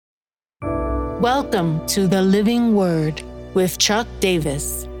Welcome to the Living Word with Chuck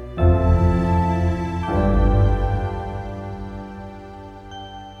Davis.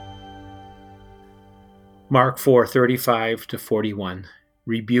 Mark 4:35-41.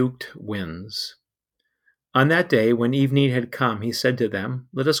 Rebuked wins. On that day, when evening had come, he said to them,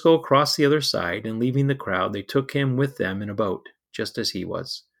 "Let us go across the other side." And leaving the crowd, they took him with them in a boat, just as he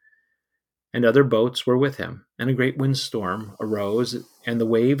was. And other boats were with him. And a great windstorm arose, and the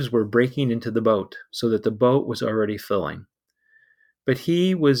waves were breaking into the boat, so that the boat was already filling. But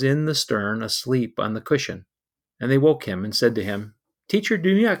he was in the stern, asleep on the cushion. And they woke him and said to him, "Teacher, do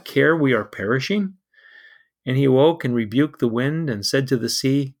you not care we are perishing?" And he awoke and rebuked the wind and said to the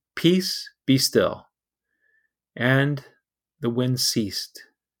sea, "Peace, be still." And the wind ceased,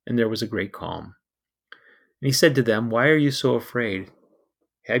 and there was a great calm. And he said to them, "Why are you so afraid?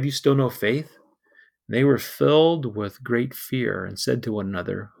 Have you still no faith?" And they were filled with great fear and said to one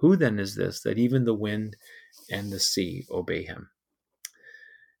another, "Who then is this, that even the wind and the sea obey him?"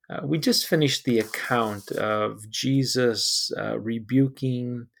 We just finished the account of Jesus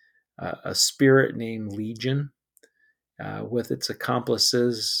rebuking a spirit named Legion with its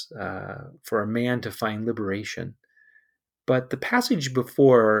accomplices for a man to find liberation. But the passage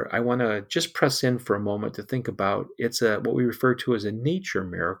before, I want to just press in for a moment to think about. It's what we refer to as a nature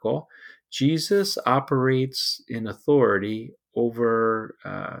miracle. Jesus operates in authority over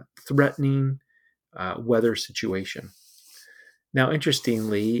threatening weather situation. Now,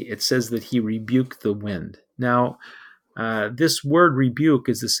 interestingly, it says that he rebuked the wind. Now, this word rebuke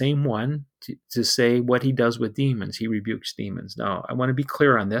is the same one to say what he does with demons. He rebukes demons. Now, I want to be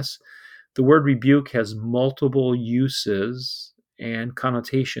clear on this. The word rebuke has multiple uses and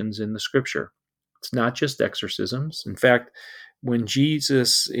connotations in the scripture. It's not just exorcisms. In fact, when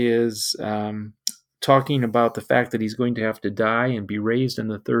Jesus is talking about the fact that he's going to have to die and be raised on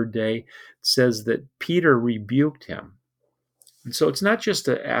the third day, it says that Peter rebuked him. And so it's not just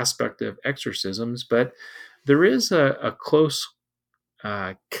an aspect of exorcisms, but there is a close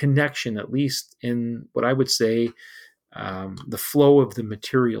connection, at least in what I would say the flow of the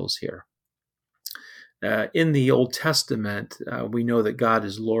materials here. In the Old Testament, we know that God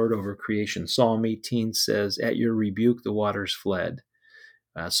is Lord over creation. Psalm 18 says, "At your rebuke, the waters fled."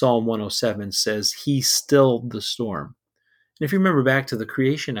 Psalm 107 says, "He stilled the storm." And if you remember back to the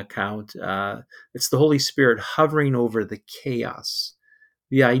creation account, it's the Holy Spirit hovering over the chaos.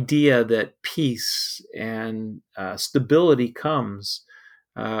 The idea that peace and stability comes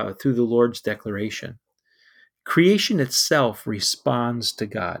through the Lord's declaration. Creation itself responds to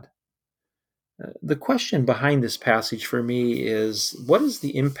God. The question behind this passage for me is, what is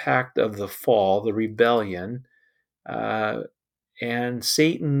the impact of the fall, the rebellion, and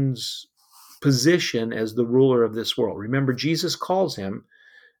Satan's position as the ruler of this world? Remember, Jesus calls him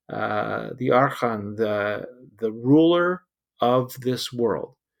the Archon, the ruler of this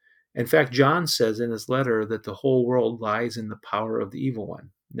world. In fact, John says in his letter that the whole world lies in the power of the evil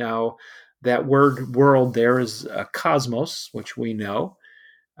one. Now, that word world there is a cosmos, which we know.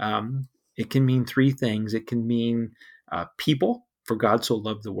 It can mean three things. It can mean people, for God so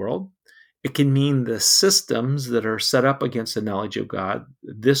loved the world. It can mean the systems that are set up against the knowledge of God,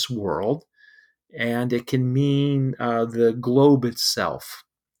 this world. And it can mean the globe itself.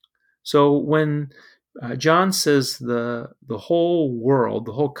 So when John says the whole world,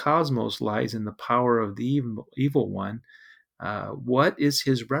 the whole cosmos lies in the power of the evil one, what is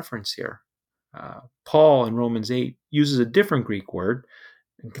his reference here? Paul in Romans 8 uses a different Greek word.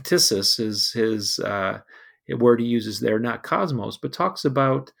 And ktisis is his word he uses there, not cosmos, but talks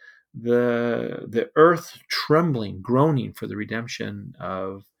about the earth trembling, groaning for the redemption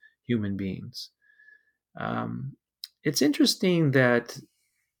of human beings. It's interesting that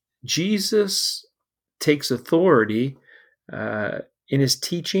Jesus takes authority in his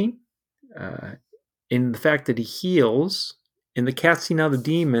teaching, in the fact that he heals, in the casting out of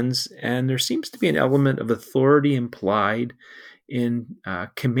demons, and there seems to be an element of authority implied in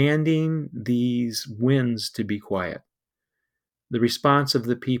commanding these winds to be quiet. The response of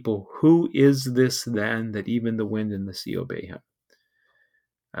the people, "Who is this then that even the wind and the sea obey him?"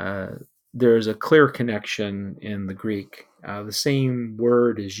 There is a clear connection in the Greek. The same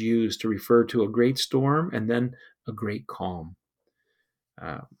word is used to refer to a great storm and then a great calm.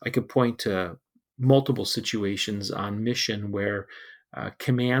 I could point to multiple situations on mission where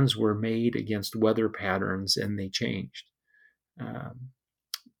commands were made against weather patterns and they changed.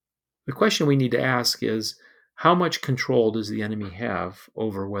 The question we need to ask is, how much control does the enemy have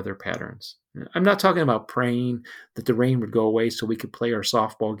over weather patterns? I'm not talking about praying that the rain would go away so we could play our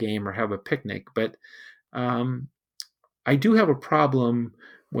softball game or have a picnic, but I do have a problem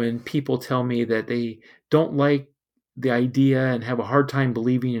when people tell me that they don't like the idea and have a hard time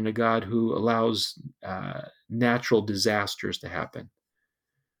believing in a God who allows natural disasters to happen.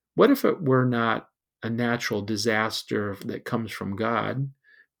 What if it were not a natural disaster that comes from God,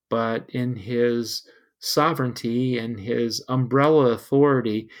 but in his sovereignty and his umbrella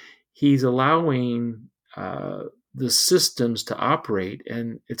authority, he's allowing the systems to operate,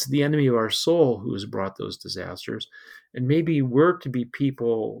 and it's the enemy of our soul who has brought those disasters. And maybe we're to be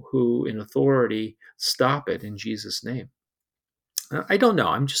people who, in authority, stop it in Jesus' name. I don't know.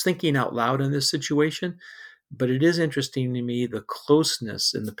 I'm just thinking out loud in this situation, but it is interesting to me the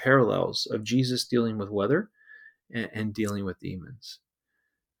closeness and the parallels of Jesus dealing with weather and dealing with demons.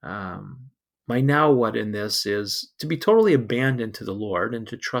 My now what in this is to be totally abandoned to the Lord and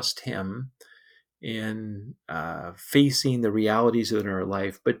to trust Him in facing the realities in our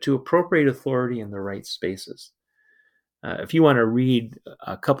life, but to appropriate authority in the right spaces. If you want to read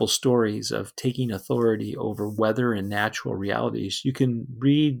a couple stories of taking authority over weather and natural realities, you can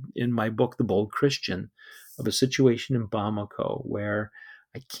read in my book, The Bold Christian, of a situation in Bamako where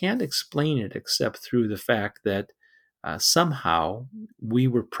I can't explain it except through the fact that somehow we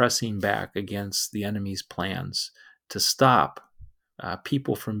were pressing back against the enemy's plans to stop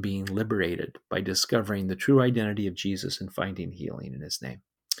people from being liberated by discovering the true identity of Jesus and finding healing in his name.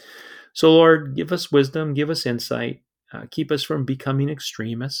 So, Lord, give us wisdom, give us insight, keep us from becoming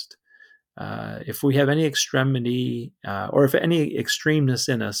extremist. If we have any extremity or if any extremeness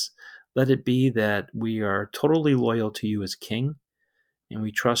in us, let it be that we are totally loyal to you as King, and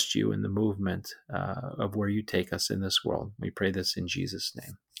we trust you in the movement of where you take us in this world. We pray this in Jesus'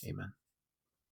 name. Amen.